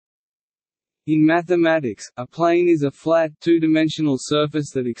In mathematics, a plane is a flat, two-dimensional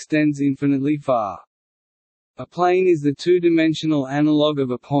surface that extends infinitely far. A plane is the two-dimensional analog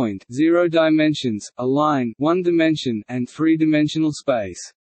of a point, 0 dimensions, a line, 1 dimension, and 3-dimensional space.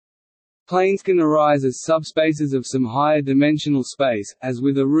 Planes can arise as subspaces of some higher dimensional space, as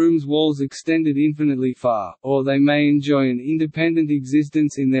with a room's walls extended infinitely far, or they may enjoy an independent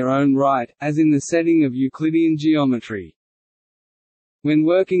existence in their own right, as in the setting of Euclidean geometry. When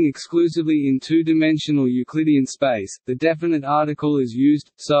working exclusively in two-dimensional Euclidean space, the definite article is used,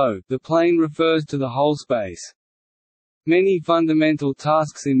 so, the plane refers to the whole space. Many fundamental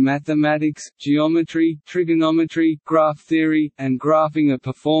tasks in mathematics, geometry, trigonometry, graph theory, and graphing are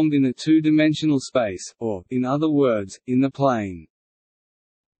performed in a two-dimensional space, or, in other words, in the plane.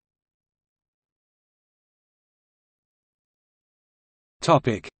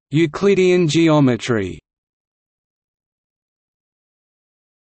 Euclidean geometry.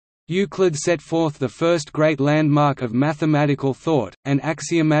 Euclid set forth the first great landmark of mathematical thought, an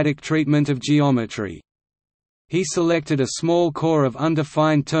axiomatic treatment of geometry. He selected a small core of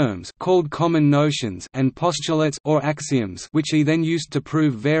undefined terms called common notions and postulates or axioms, which he then used to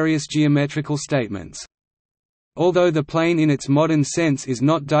prove various geometrical statements. Although the plane in its modern sense is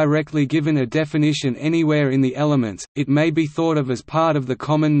not directly given a definition anywhere in the Elements, it may be thought of as part of the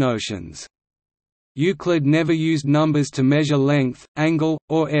common notions. Euclid never used numbers to measure length, angle,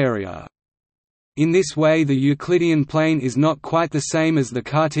 or area. In this way the Euclidean plane is not quite the same as the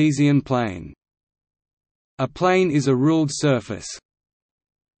Cartesian plane. A plane is a ruled surface.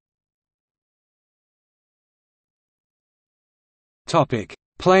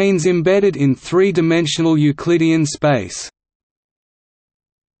 Planes embedded in three-dimensional Euclidean space.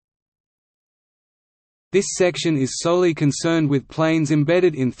 This section is solely concerned with planes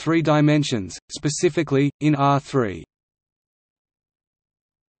embedded in three dimensions, specifically, in R3.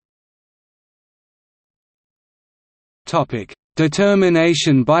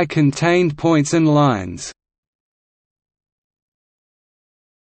 Determination by contained points and lines.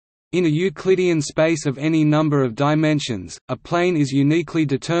 In a Euclidean space of any number of dimensions, a plane is uniquely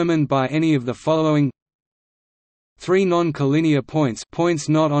determined by any of the following: three non-collinear points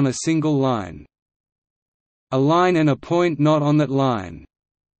not on a single line, a line and a point not on that line,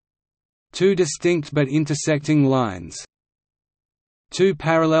 two distinct but intersecting lines, two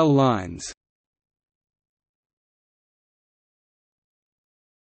parallel lines.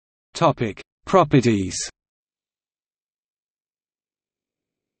 Properties.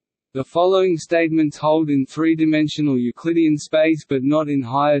 The following statements hold in three-dimensional Euclidean space but not in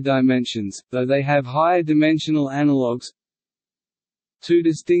higher dimensions, though they have higher dimensional analogues. Two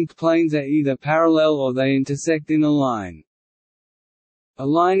distinct planes are either parallel or they intersect in a line. A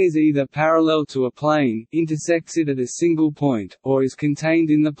line is either parallel to a plane, intersects it at a single point, or is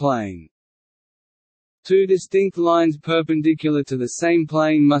contained in the plane. Two distinct lines perpendicular to the same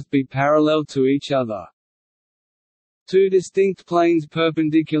plane must be parallel to each other. Two distinct planes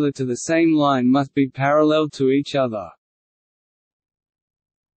perpendicular to the same line must be parallel to each other.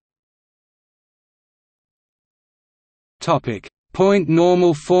 Point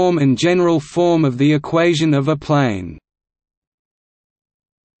normal form and general form of the equation of a plane.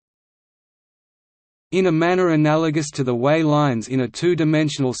 In a manner analogous to the way lines in a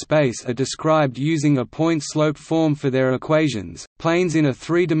two-dimensional space are described using a point-slope form for their equations, planes in a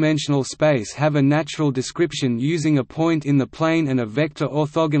three-dimensional space have a natural description using a point in the plane and a vector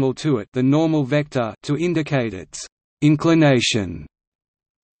orthogonal to it, the normal vector, to indicate its inclination.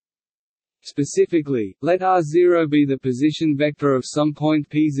 Specifically, let R0 be the position vector of some point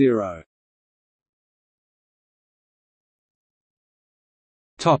P0.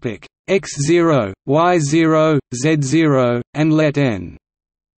 x0, y0, z0, and let n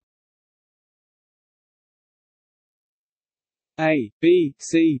a, b,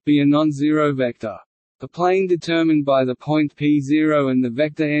 c be a non-zero vector. A plane determined by the point P0 and the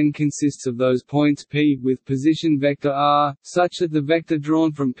vector n consists of those points P with position vector r, such that the vector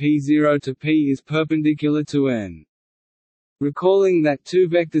drawn from P0 to P is perpendicular to n. Recalling that two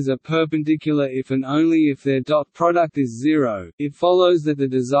vectors are perpendicular if and only if their dot product is zero, it follows that the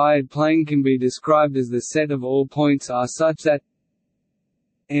desired plane can be described as the set of all points R such that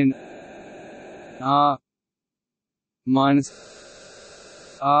n R minus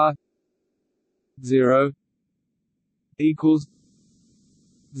R 0 equals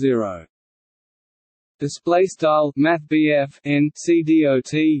 0. Display style mathbf n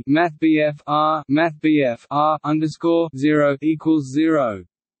cdot mathbf r underscore 0 equals 0.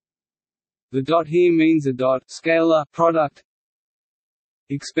 The dot here means a dot scalar product.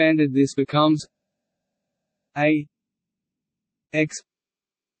 Expanded, this becomes a x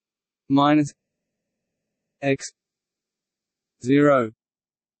minus x 0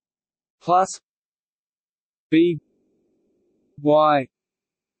 plus b y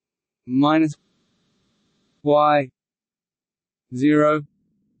minus y 0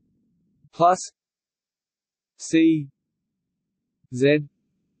 plus c z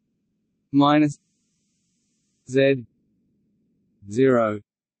minus z 0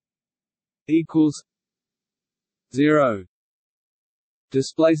 equals 0.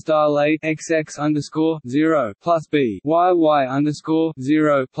 Display style a xx underscore 0 plus b y underscore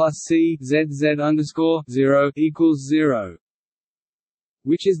 0 plus c z underscore 0 equals 0,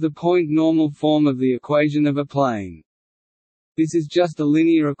 which is the point normal form of the equation of a plane. This is just a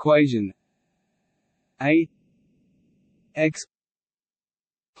linear equation. A x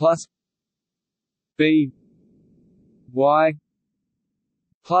plus b y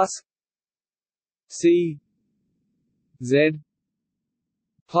plus c z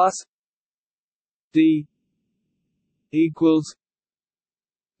plus d equals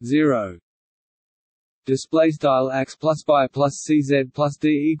 0. Display style x plus y plus cz plus d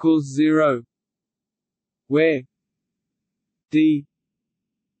equals 0, where d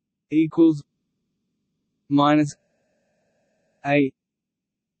equals minus a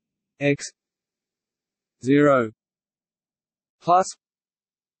x 0 plus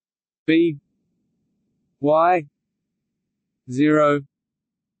b y 0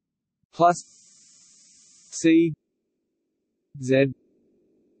 plus c z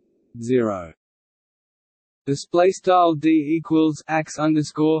 0. Display style d equals x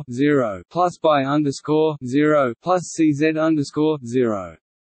underscore 0 plus by underscore 0 plus cz underscore 0.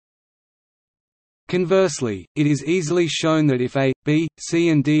 Conversely, it is easily shown that if a, b, c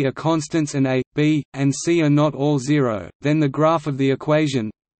and d are constants and a, b, and c are not all 0, then the graph of the equation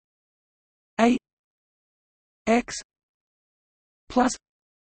a x plus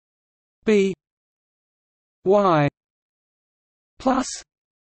b y plus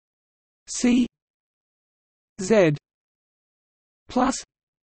c z plus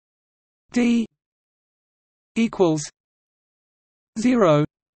d equals 0.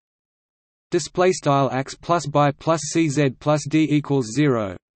 Display style x plus by plus cz plus d equals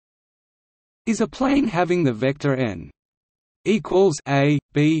 0 is a plane having the vector n equals a,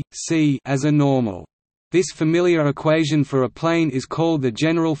 b, c as a normal. This familiar equation for a plane is called the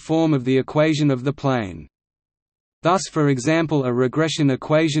general form of the equation of the plane. Thus, for example, a regression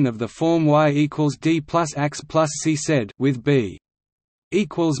equation of the form y equals d plus x plus c z with b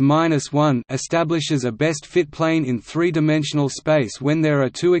equals -1 establishes a best fit plane in three-dimensional space when there are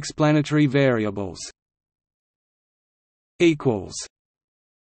two explanatory variables.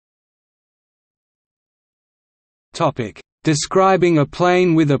 Topic: Describing a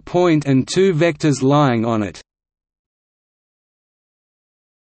plane with a point and two vectors lying on it.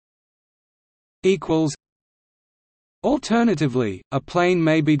 Alternatively, a plane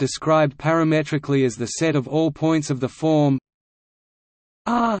may be described parametrically as the set of all points of the form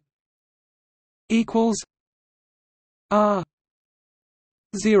R equals R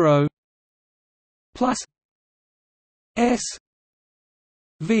 0 plus S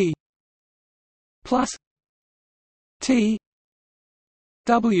V plus T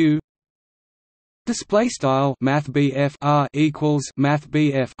W. Display style mathbf R equals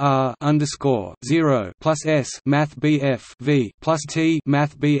mathbf R underscore 0 plus S mathbf V plus T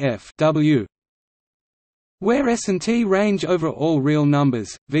mathbf W, where S and T range over all real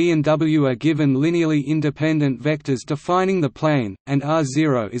numbers. V and W are given linearly independent vectors defining the plane, and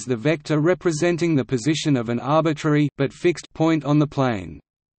R0 is the vector representing the position of an arbitrary but fixed point on the plane.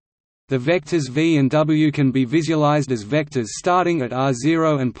 The vectors v and w can be visualized as vectors starting at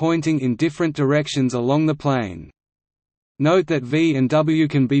r0 and pointing in different directions along the plane. Note that v and w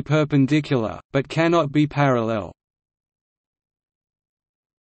can be perpendicular, but cannot be parallel.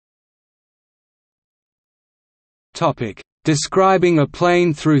 Describing a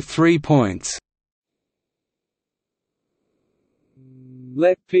plane through 3 points.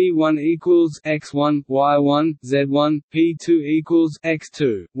 Let P1 equals x1, y1, z1, P2 equals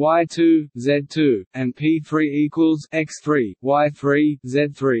x2, y2, z2, and P3 equals x3, y3,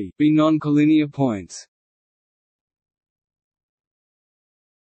 z3 be non-collinear points.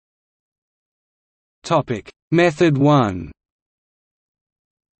 Topic: Method 1.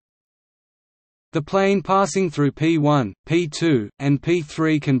 The plane passing through P1, P2, and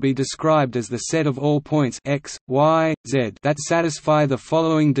P3 can be described as the set of all points x, y, z that satisfy the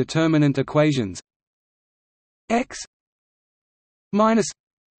following determinant equations: x minus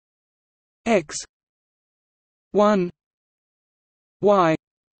x 1 y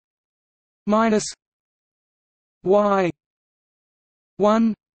minus y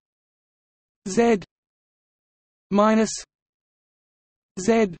 1 z minus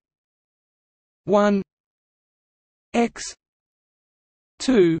Z 1 X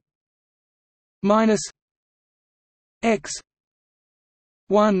 2 minus X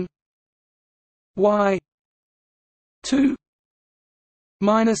 1 Y 2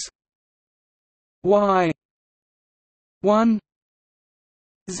 minus Y 1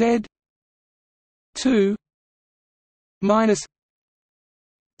 Z 2 minus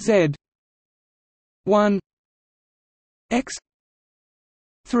Z 1 X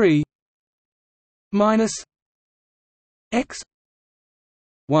 3 minus X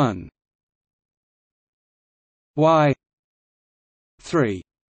 1 Y 3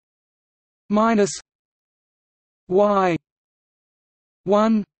 minus Y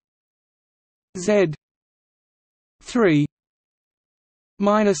 1 Z 3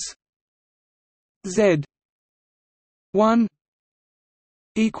 minus Z 1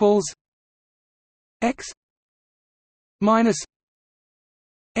 equals X minus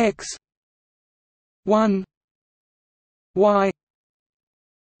X 1 Y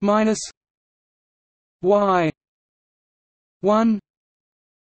minus Y 1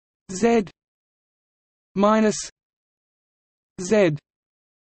 Z minus Z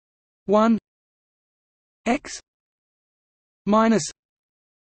 1 X minus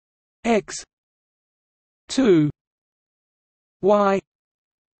X 2 Y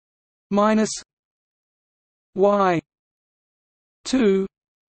minus Y 2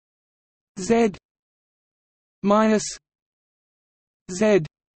 Z minus Z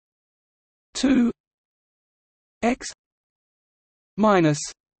 2 X minus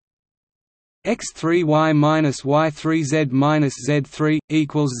X3Y minus Y3Z minus Z3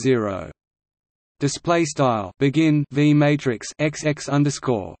 equals 0. Display style begin v matrix XX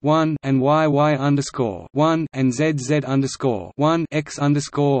underscore 1 and YY underscore 1 and ZZ underscore 1 X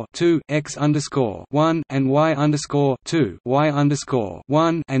underscore 2 X underscore 1 and Y underscore 2 Y underscore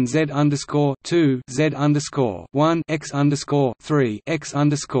 1 and Z underscore 2 Z underscore 1 X underscore 3 X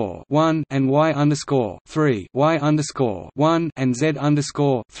underscore 1 and Y underscore 3 Y underscore 1 and Z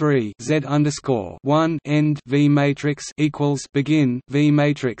underscore 3 Z underscore 1 end v matrix equals begin v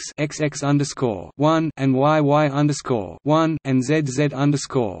matrix XX underscore 1 and YY underscore 1 and ZZ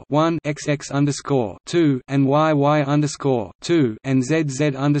underscore 1 XX underscore 2 and YY underscore 2 and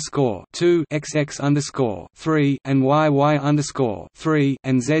ZZ underscore 2 XX underscore 3 and YY underscore 3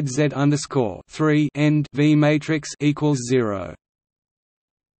 and ZZ underscore 3 end v matrix equals 0.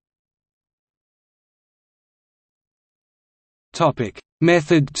 Topic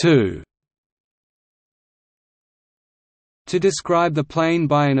Method 2. To describe the plane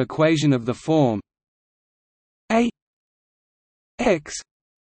by an equation of the form A x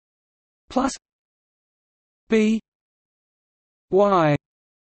plus b y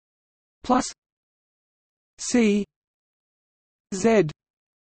plus c z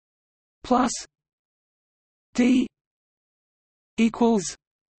plus d equals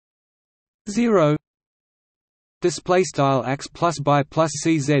 0. Display style x plus by plus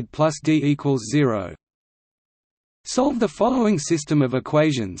cz plus d equals 0. Solve the following system of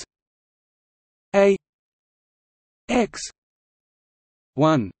equations: A x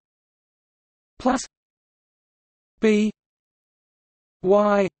 1 plus b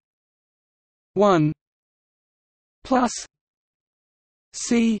y 1 plus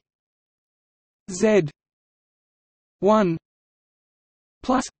c z 1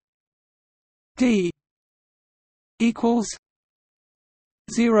 plus d equals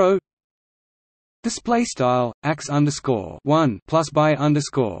 0. Display style x underscore 1 plus by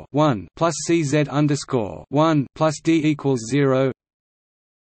underscore 1 plus cz underscore 1 plus d equals 0.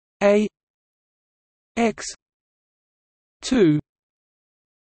 A x 2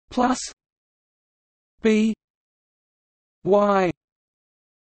 plus b y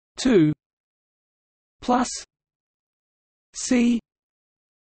 2 plus c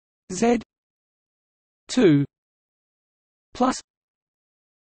z 2 plus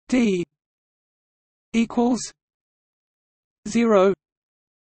d equals 0.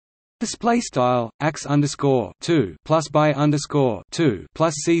 Display style x underscore 2 plus by underscore 2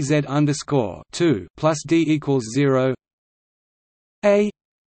 plus cz underscore 2 plus d equals 0. A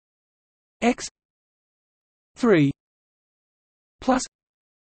x 3 plus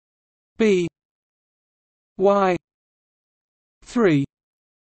b y 3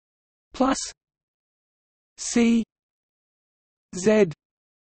 plus c z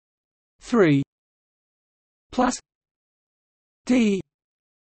 3 plus d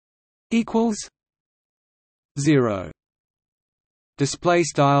equals 0. Display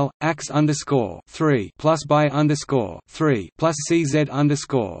style x underscore 3 plus by underscore 3 plus cz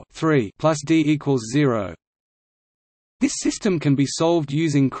underscore 3 plus d equals 0. This system can be solved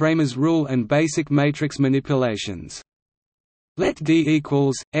using Cramer's rule and basic matrix manipulations. Let D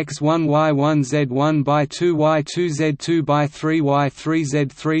equals x1 y1 z1 by 2 y2 z2 by 3 y3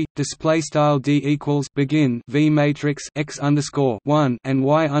 z3. Display style D equals begin V matrix x underscore 1 and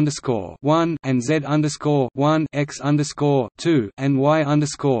y underscore 1 and z underscore 1 x underscore 2 and y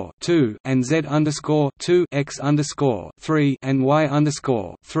underscore 2 and z underscore 2 x underscore 3 and y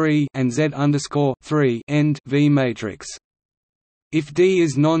underscore 3 and z underscore 3 end V matrix. If D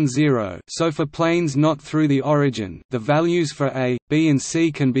is non-zero, so for planes not through the origin, the values for A, B and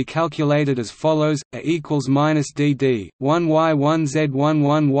C can be calculated as follows: A equals minus DD, 1 y1 z1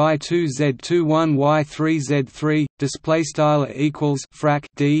 1 y2 z2 1 y3 z3. Display style A equals frac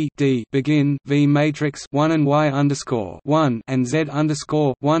D begin V matrix 1 and y underscore 1 and z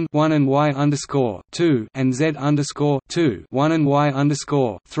underscore 1 1 and y underscore 2 and z underscore 2 1 and y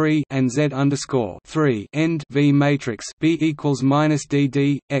underscore 3 and z underscore 3 end V matrix B equals minus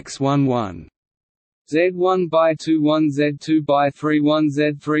DD x1 1 Z1 by 2 1 Z2 by 3 1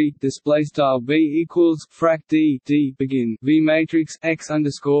 Z3. Display style B equals frac D begin V matrix x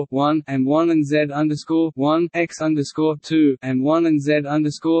underscore 1 and 1 and Z underscore 1 x underscore 2 and 1 and Z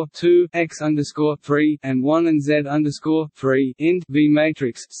underscore 2 x underscore 3 and 1 and Z underscore 3 int V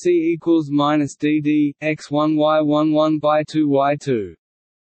matrix C equals minus DD x1 y1 1 by 2 y2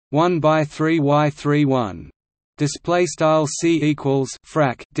 1 by 3 y3 1. Display style C equals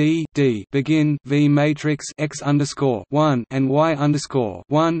frac D begin V matrix x underscore 1 and y underscore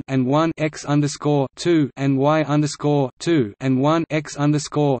 1 and 1 x underscore 2 and y underscore 2 and 1 x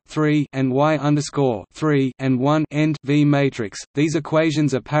underscore 3 and y underscore 3 and 1 end V matrix. These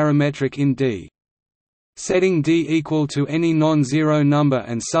equations are parametric in D. Setting D equal to any non-zero number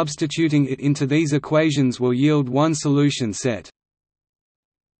and substituting it into these equations will yield one solution set.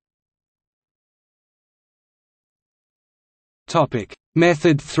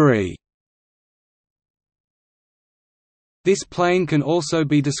 Method 3. This plane can also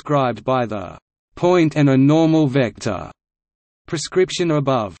be described by the point and a normal vector prescription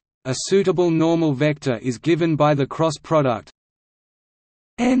above. A suitable normal vector is given by the cross product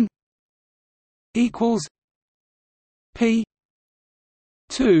n equals p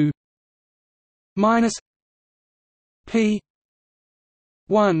 2 minus p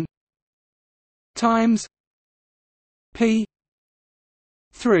 1 times p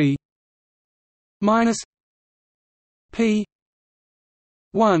 3 minus p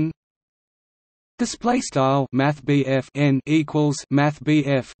 1. Display style mathbf n equals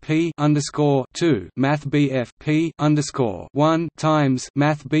mathbf p underscore 2 mathbf p underscore 1 times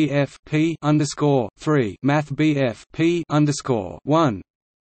mathbf p underscore 3 mathbf p underscore 1.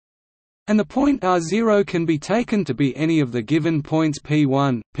 And the point R0 can be taken to be any of the given points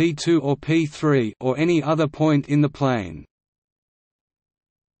P1, P2 or P3 or any other point in the plane.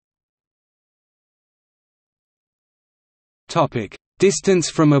 Topic: Distance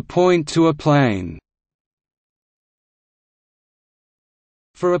from a point to a plane.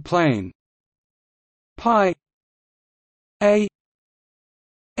 For a plane pi a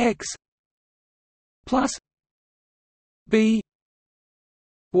x plus b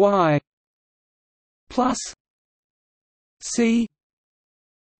y plus c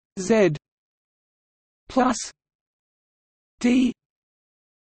z plus d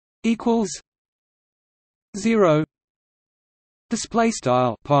equals 0. Display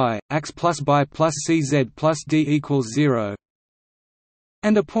style pi x plus by plus cz plus d equals 0,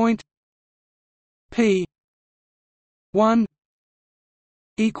 and a point p 1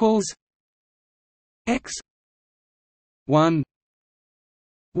 equals x 1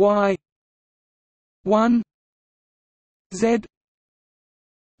 y 1 z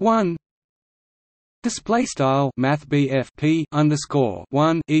 1. Display style mathbf p underscore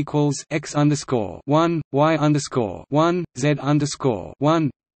 1 equals x underscore 1 y underscore 1 z underscore 1.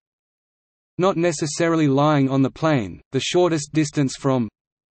 Not necessarily lying on the plane, the shortest distance from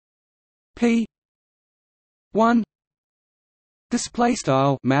p 1 display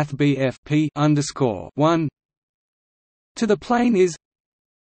style mathbf p underscore 1 to the plane is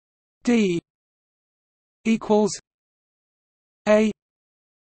d equals a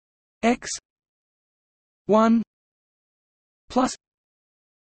x 1 plus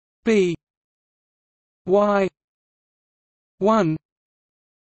b y 1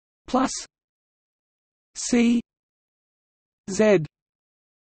 plus c z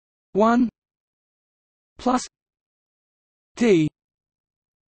 1 plus d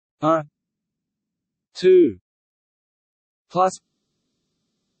r 2 plus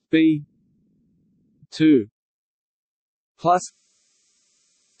b 2 plus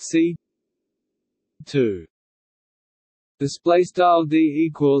c 2 Display style d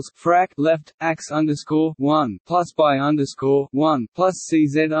equals frac left ax underscore 1 plus by underscore 1 plus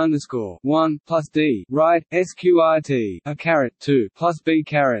cz underscore 1 plus d right sqrt a caret 2 plus b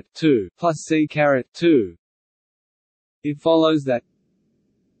caret 2 plus c caret 2. It follows that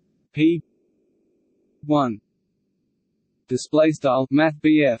p 1 display style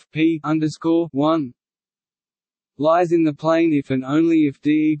mathbf p underscore 1 lies in the plane if and only if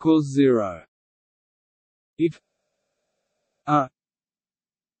d equals 0. If a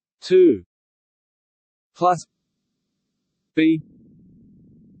 2 plus b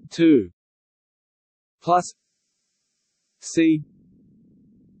 2 plus c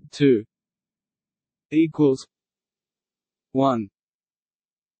 2 equals 1.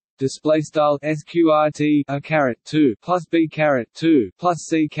 Display style sqrt a caret 2 plus b caret 2 plus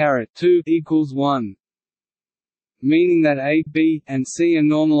c caret 2 equals 1, meaning that a, b, and c are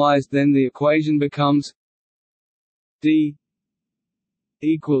normalized. Then the equation becomes d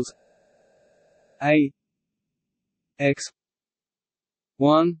equals a x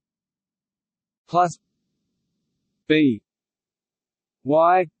 1 plus b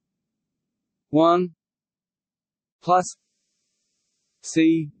y 1 plus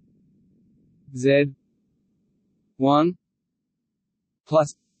c z 1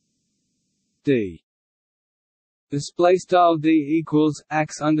 plus d. Display style d equals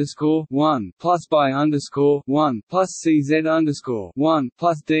ax underscore 1 plus by underscore 1 plus cz underscore 1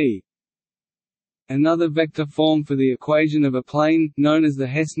 plus d. Another vector form for the equation of a plane, known as the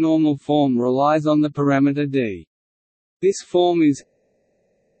Hess normal form, relies on the parameter d. This form is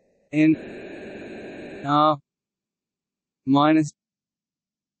n r minus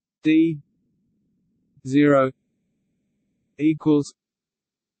d 0 equals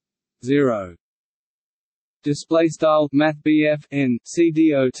 0. Display style mathbf n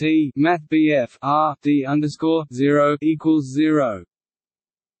cdot mathbf r d underscore 0 equals 0,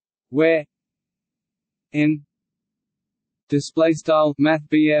 where n display style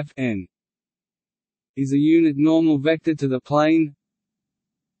mathbf n is a unit normal vector to the plane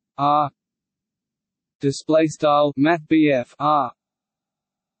r display style mathbf r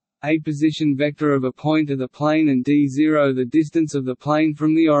a position vector of a point of the plane and d0 the distance of the plane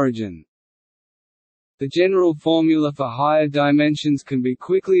from the origin. The general formula for higher dimensions can be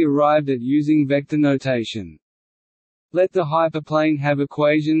quickly arrived at using vector notation. Let the hyperplane have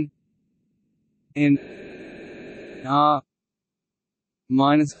equation n r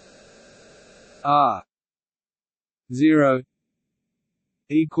minus r 0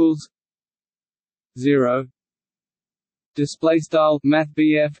 equals 0. Display style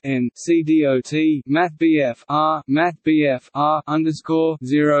mathbf n cdot mathbf r underscore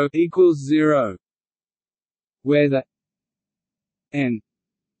 0 equals 0, where the n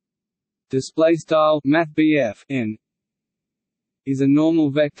display style mathbf n is a normal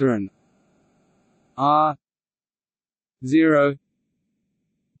vector and r 0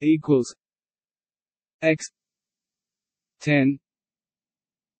 equals x 10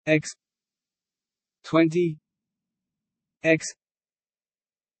 x 20 x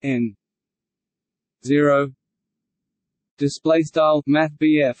n 0. Display style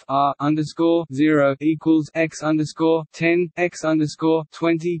mathbf r underscore 0 equals x underscore 10 x underscore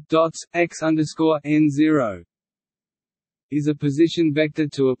 20 dots x underscore n 0 is a position vector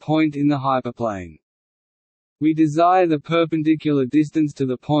to a point in the hyperplane. We desire the perpendicular distance to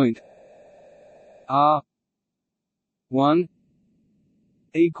the point r 1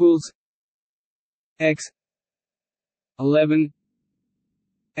 equals x 11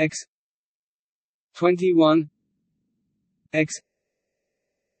 x 21 x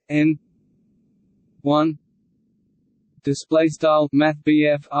n 1. Display style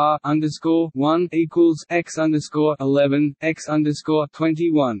mathbf r underscore 1 equals x underscore 11 x underscore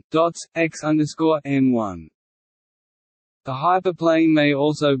 21 dots x underscore n 1. The hyperplane may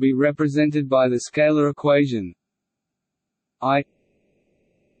also be represented by the scalar equation I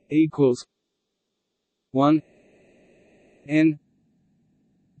equals 1 n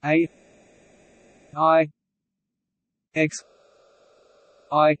a I x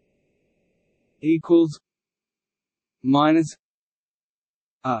I equals minus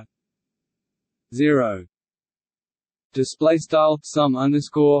a 0. Display style sum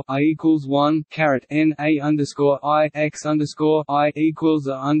underscore I equals 1 caret n a underscore I x underscore I equals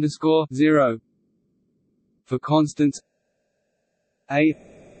a underscore 0 for constants a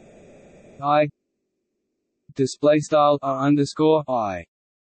I display style a underscore I.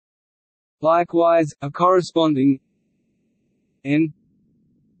 Likewise, a corresponding n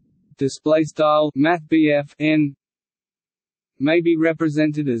display style mathbf n may be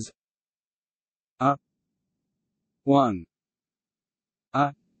represented as a 1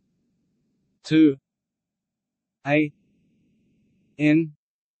 a 2 a n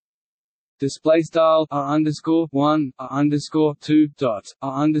display style a underscore 1 a underscore 2 dot a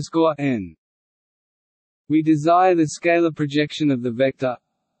underscore n. We desire the scalar projection of the vector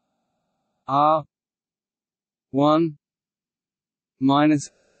r 1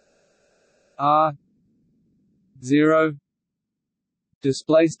 minus r 0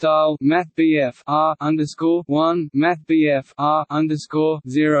 display style mathbf r underscore 1 mathbf r underscore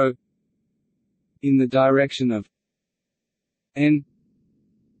 0 in the direction of n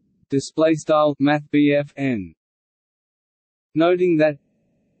display style mathbf n, noting that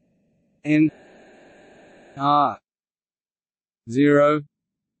n r 0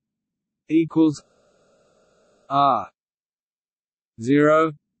 equals r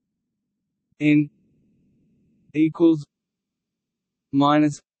 0 n equals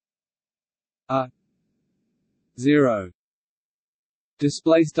minus a 0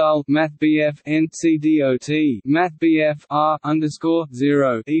 display style mathbf n cdot mathbf r underscore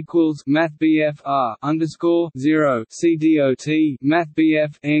 0 equals mathbf r underscore 0 cdot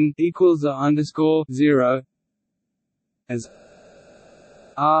mathbf n equals a underscore 0 as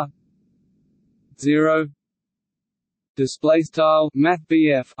r 0 display style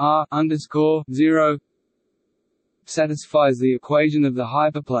mathbf r underscore 0 satisfies the equation of the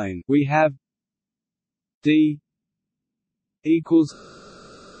hyperplane. We have d equals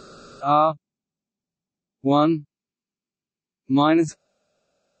r 1 minus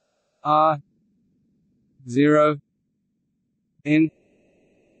r 0 n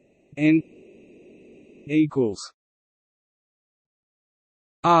equals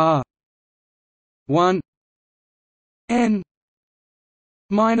r 1 n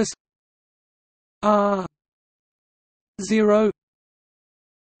minus r 0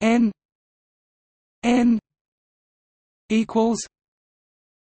 n equals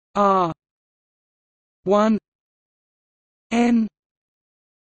r 1 n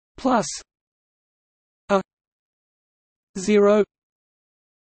plus a 0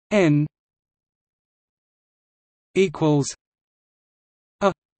 n equals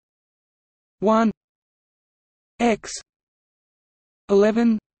a 1 x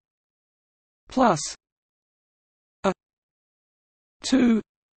 11 plus a 2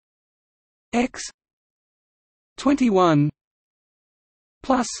 x 21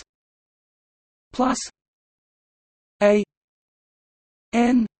 plus a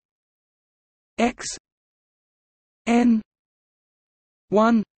n x n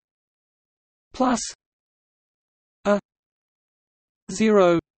 1 plus a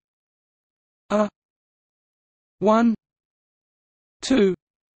 0 a 1 2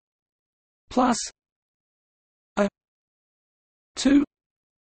 plus a 2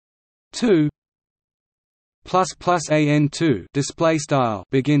 plus an2 display style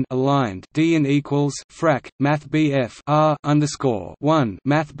begin aligned d and equals frac math bf r underscore 1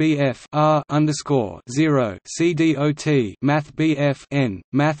 math bf r underscore 0 cdot math bf n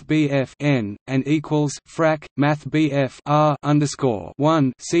and equals frac math bf r underscore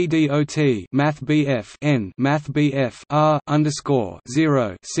 1 cdot math bf r underscore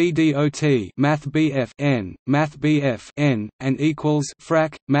 0 cdot math bf n and equals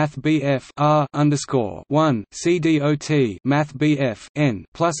frac math bf r underscore 1 cdot math bf n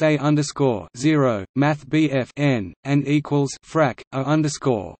plus a underscore 0 math bf n and equals frac a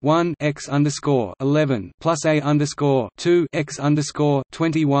underscore 1 x underscore 11 plus a underscore 2 x underscore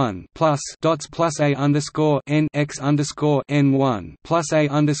 21 plus dots plus a underscore n x underscore n1 plus a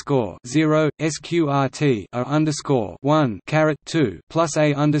underscore 0 sqrt a underscore 1 caret 2 plus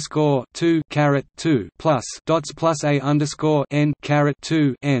a underscore 2 caret 2 plus dots plus a underscore n caret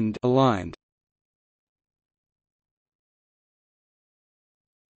 2 end aligned.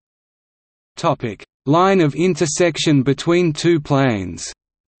 Topic: line of intersection between two planes.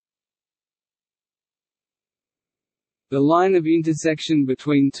 The line of intersection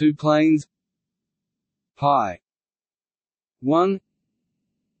between two planes pi 1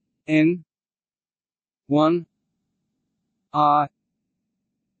 n 1 r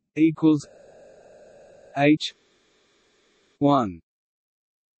equals h 1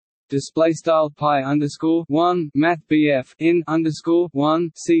 display style pi underscore 1 math bf n underscore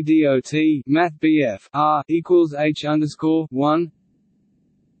 1 cdot math bf r equals h underscore 1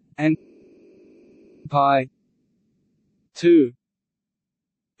 and pi 2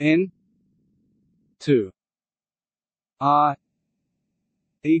 n 2 r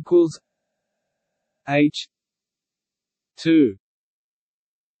equals h 2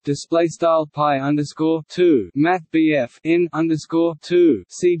 display style pi underscore 2 math bf n underscore 2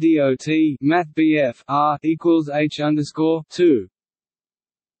 cdot math bf r equals h underscore 2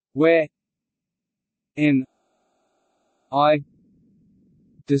 where n I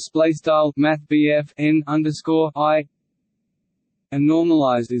display style math BF n underscore I and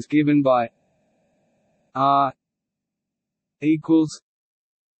normalized is given by R equals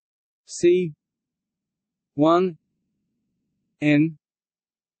C 1 n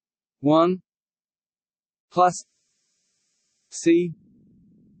 1 plus C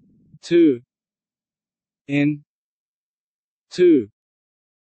 2 n 2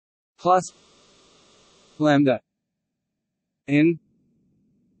 plus lambda n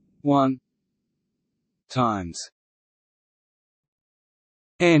 1 times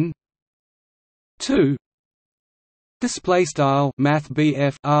n 2 display style math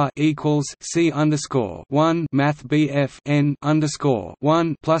BF R equals C underscore 1 math BF n underscore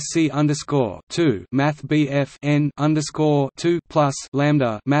 1 plus C underscore 2 math BF n underscore 2 plus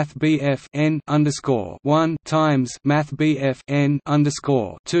lambda math BF n underscore 1 times math BF n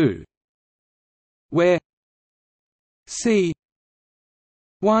underscore 2, where C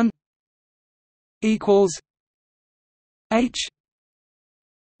 1 equals H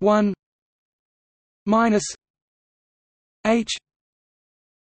 1 minus H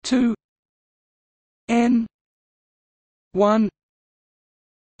 2 n 1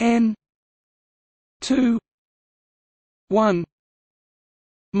 n 2 1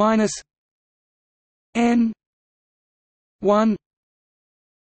 minus n 1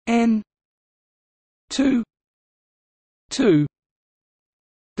 n 2 2.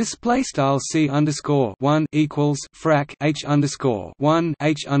 Display style C underscore 1 equals frac H underscore 1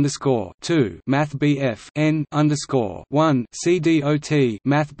 H underscore 2 math BF n underscore 1 C dot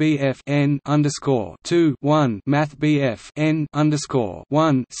math BF n underscore 2 1 math BF n underscore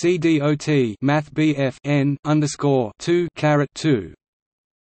 1 C dot math BF n underscore 2 caret 2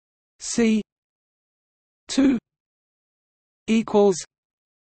 C 2 equals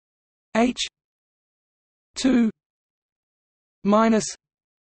H 2 minus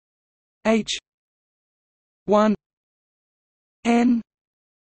H 1 n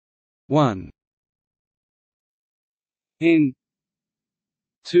 1 n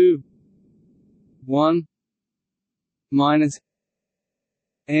 2 1 minus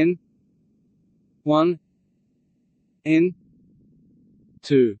n 1 n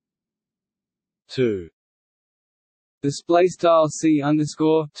 2 2. Display style C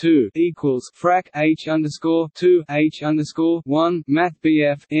underscore 2 equals frac H underscore 2 H underscore 1 math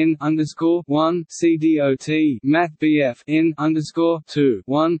BF n underscore 1 C dot math BF n underscore 2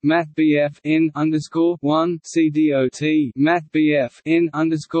 1 math BF n underscore 1 C dot math BF n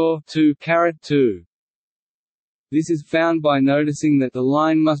underscore 2 caret 2. This is found by noticing that the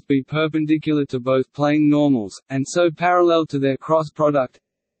line must be perpendicular to both plane normals, and so parallel to their cross product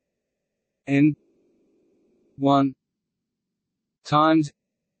n 1 times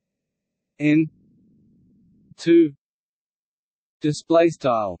n 2 display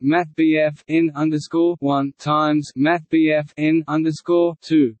style math BF n underscore 1 times math BF n underscore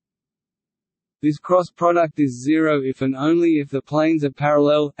 2. This cross product is zero if and only if the planes are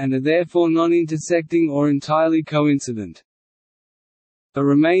parallel, and are therefore non-intersecting or entirely coincident. The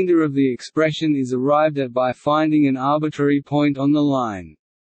remainder of the expression is arrived at by finding an arbitrary point on the line.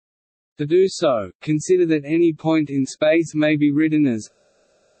 To do so, consider that any point in space may be written as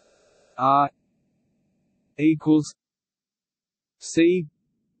R equals C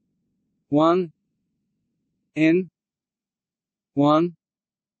 1 n 1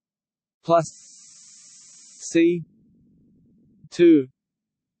 plus C 2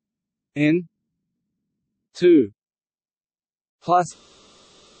 n 2 plus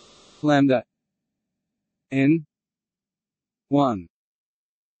lambda n 1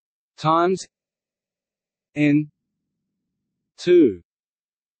 times n 2.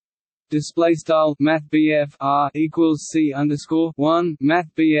 Display style math BF R equals C underscore 1 math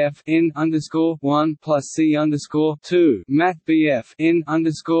BF n underscore 1 plus C underscore 2 math BF n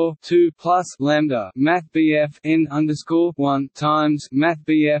underscore 2 plus lambda math BF n underscore 1 times math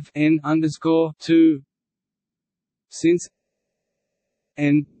BF n underscore 2. Since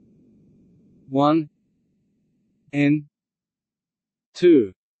n 1 n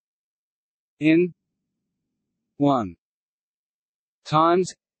 2 n 1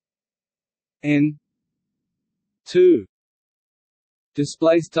 times n 2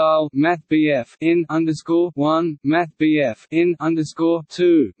 display style math BF n underscore 1 math BF n underscore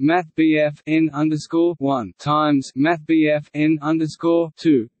 2 math BF n underscore 1 times math BF n underscore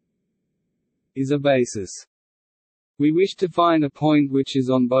 2 is a basis. We wish to find a point which is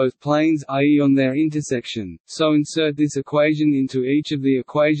on both planes, i.e. on their intersection, so insert this equation into each of the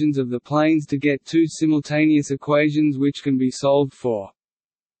equations of the planes to get two simultaneous equations which can be solved for.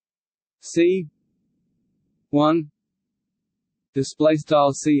 C 1 display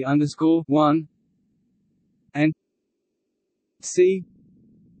style C underscore 1 and C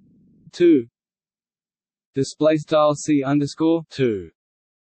 2 display style C underscore 2.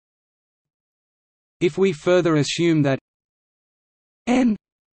 If we further assume that n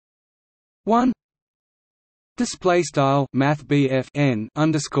 1 display style mathbf n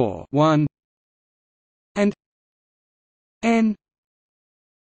underscore 1 and n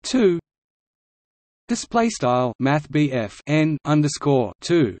 2 display style mathbf n underscore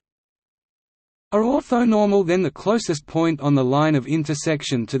 2 are orthonormal, then the closest point on the line of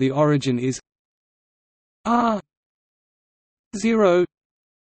intersection to the origin is r 0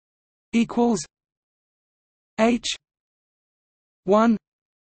 equals h 1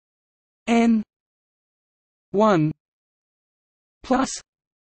 n 1 plus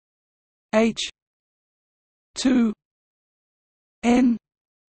h 2 n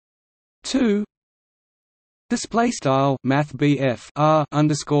 2 display style mathbf r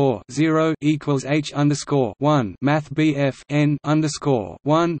underscore 0 equals h underscore 1 mathbf n underscore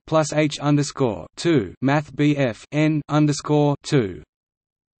 1 plus h underscore 2 mathbf n underscore 2.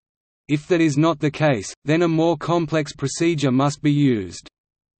 If that is not the case, then a more complex procedure must be used.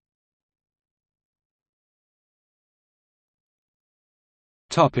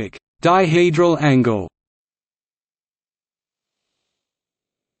 Topic: Dihedral angle.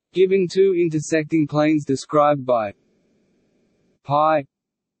 Given two intersecting planes described by pi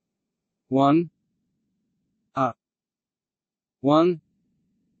 1 a 1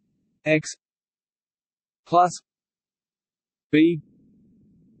 x plus b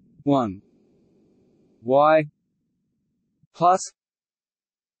 1 y plus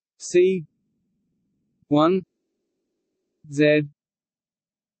c 1 z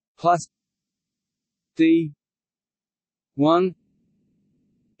plus d 1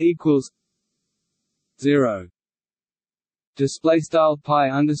 equals 0. Display style pi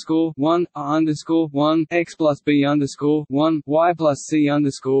underscore 1 a underscore 1 x plus b underscore 1 y plus c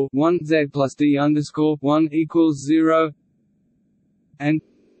underscore 1 z plus d underscore 1 equals 0, and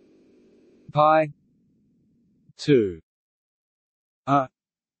pi 2 a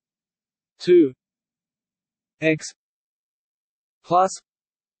 2 x plus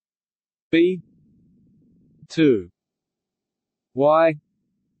b 2 y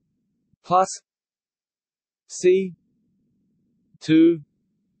plus c 2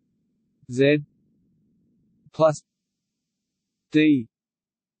 z plus d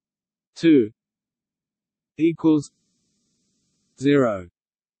 2 equals 0.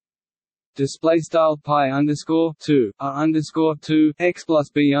 Display style pi underscore 2 a underscore 2 x plus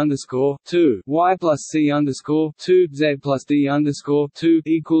b underscore 2 y plus c underscore 2 z plus d underscore 2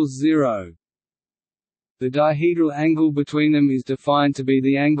 equals 0. The dihedral angle between them is defined to be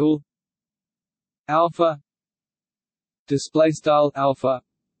the angle alpha display style alpha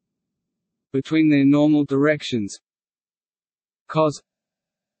between their normal directions cos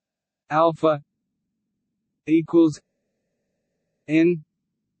alpha equals n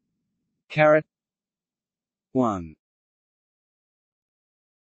caret 1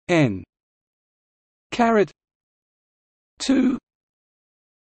 n caret 2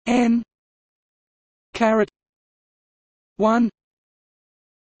 n caret 1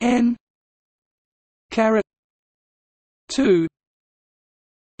 n caret 2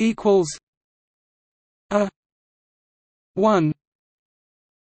 equals a 1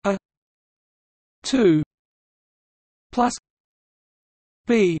 a 2 plus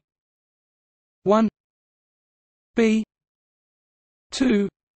b 1 b 2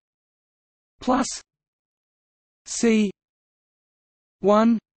 plus c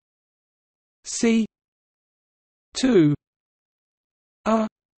 1 c 2 a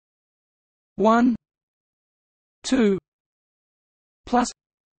 1 2 plus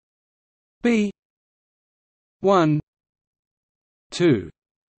b 1 2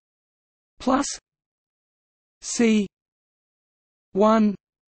 plus c 1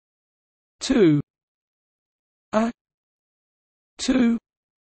 2 a 2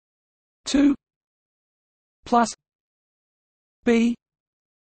 2 plus b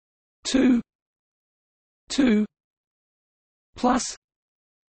 2 2 plus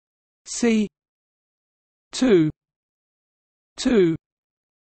c 2 2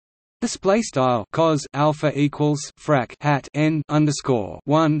 Display style cos alpha equals frac hat n underscore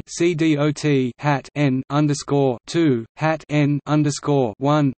 1 c dot hat n underscore 2 hat n underscore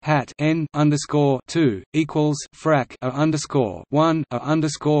 1 hat n underscore 2 equals frac a underscore 1 a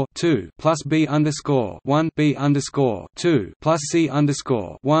underscore 2 plus b underscore 1 b underscore 2 plus c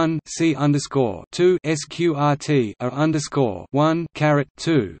underscore 1 c underscore 2 sqrt a underscore 1 caret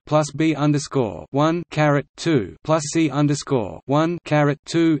 2 plus b underscore 1 caret 2 plus c underscore 1 caret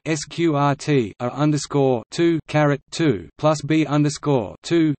 2 sqrt a underscore 2 caret 2 plus b underscore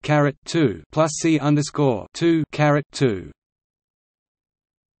 2 caret 2 plus c underscore 2 caret 2.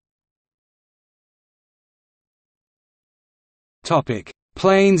 Topic: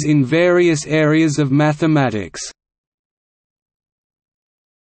 Planes in various areas of mathematics.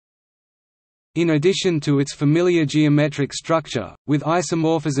 In addition to its familiar geometric structure, with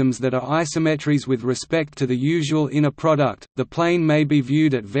isomorphisms that are isometries with respect to the usual inner product, the plane may be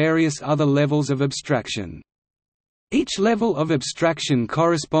viewed at various other levels of abstraction. Each level of abstraction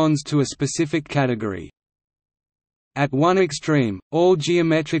corresponds to a specific category. At one extreme, all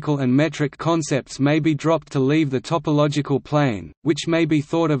geometrical and metric concepts may be dropped to leave the topological plane, which may be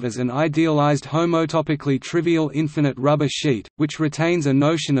thought of as an idealized homotopically trivial infinite rubber sheet, which retains a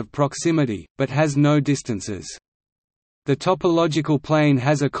notion of proximity, but has no distances. The topological plane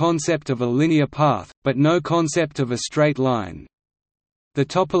has a concept of a linear path, but no concept of a straight line. The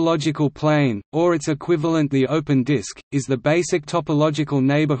topological plane, or its equivalent the open disk, is the basic topological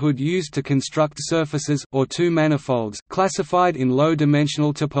neighborhood used to construct surfaces or two-manifolds, classified in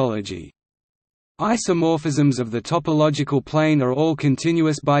low-dimensional topology. Isomorphisms of the topological plane are all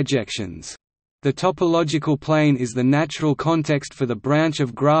continuous bijections. The topological plane is the natural context for the branch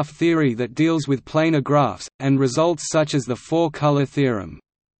of graph theory that deals with planar graphs, and results such as the four-color theorem.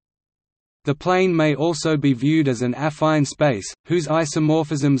 The plane may also be viewed as an affine space, whose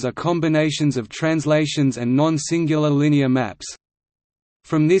isomorphisms are combinations of translations and non-singular linear maps.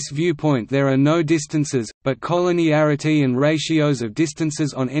 From this viewpoint there are no distances, but collinearity and ratios of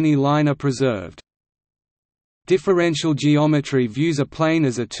distances on any line are preserved. Differential geometry views a plane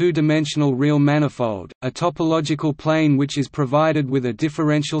as a two-dimensional real manifold, a topological plane which is provided with a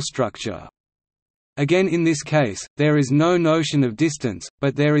differential structure. Again, in this case, there is no notion of distance,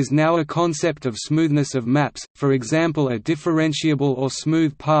 but there is now a concept of smoothness of maps, for example a differentiable or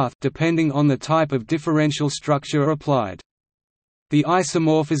smooth path depending on the type of differential structure applied. The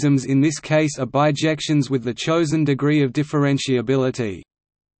isomorphisms in this case are bijections with the chosen degree of differentiability.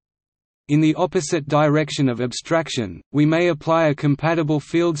 In the opposite direction of abstraction, we may apply a compatible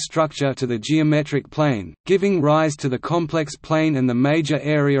field structure to the geometric plane, giving rise to the complex plane and the major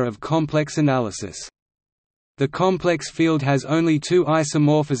area of complex analysis. The complex field has only two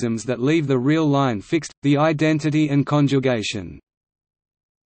isomorphisms that leave the real line fixed, the identity and conjugation.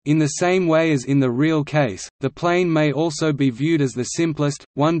 In the same way as in the real case, the plane may also be viewed as the simplest,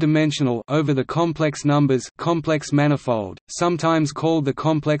 one-dimensional over the complex numbers complex manifold, sometimes called the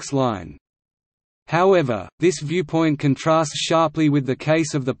complex line. However, this viewpoint contrasts sharply with the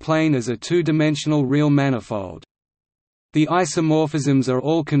case of the plane as a two-dimensional real manifold. The isomorphisms are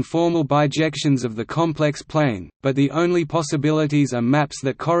all conformal bijections of the complex plane, but the only possibilities are maps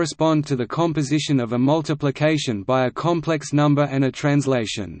that correspond to the composition of a multiplication by a complex number and a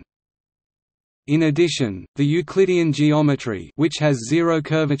translation. In addition, the Euclidean geometry, which has zero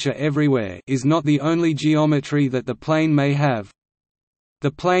curvature everywhere, is not the only geometry that the plane may have.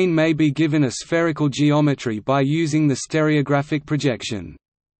 The plane may be given a spherical geometry by using the stereographic projection.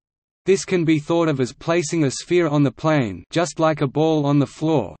 This can be thought of as placing a sphere on the plane just like a ball on the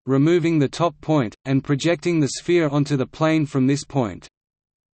floor, removing the top point, and projecting the sphere onto the plane from this point.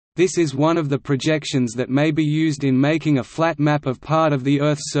 This is one of the projections that may be used in making a flat map of part of the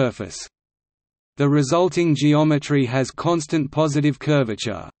Earth's surface. The resulting geometry has constant positive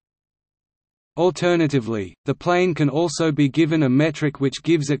curvature. Alternatively, the plane can also be given a metric which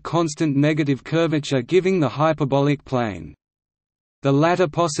gives it constant negative curvature, giving the hyperbolic plane. The latter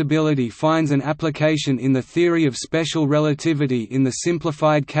possibility finds an application in the theory of special relativity in the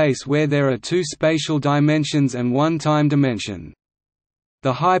simplified case where there are two spatial dimensions and one time dimension.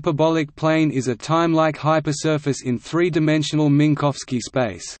 The hyperbolic plane is a time-like hypersurface in three-dimensional Minkowski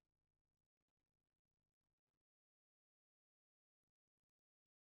space.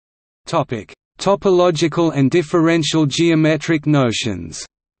 Topological and differential geometric notions.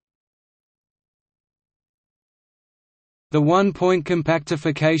 The one-point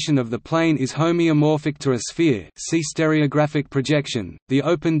compactification of the plane is homeomorphic to a sphere, see stereographic projection. The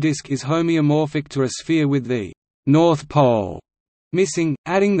open disk is homeomorphic to a sphere with the north pole missing,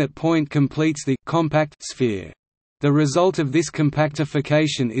 adding that point completes the compact sphere. The result of this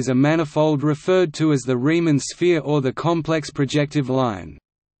compactification is a manifold referred to as the Riemann sphere or the complex projective line.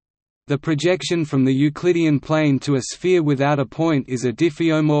 The projection from the Euclidean plane to a sphere without a point is a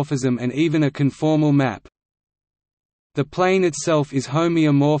diffeomorphism and even a conformal map. The plane itself is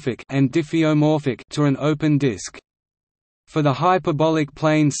homeomorphic and diffeomorphic to an open disk. For the hyperbolic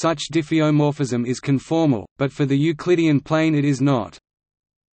plane such diffeomorphism is conformal, but for the Euclidean plane it is not.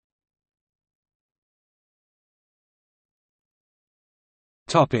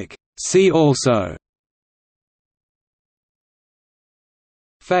 See also: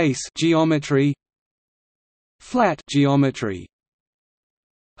 face geometry, flat geometry,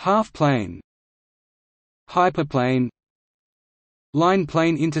 half-plane, hyperplane,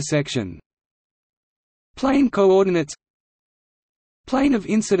 line-plane intersection, plane coordinates, plane of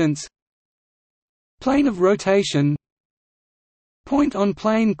incidence, plane of rotation, point on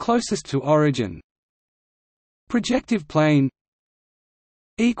plane closest to origin, projective plane.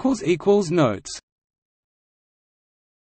 Notes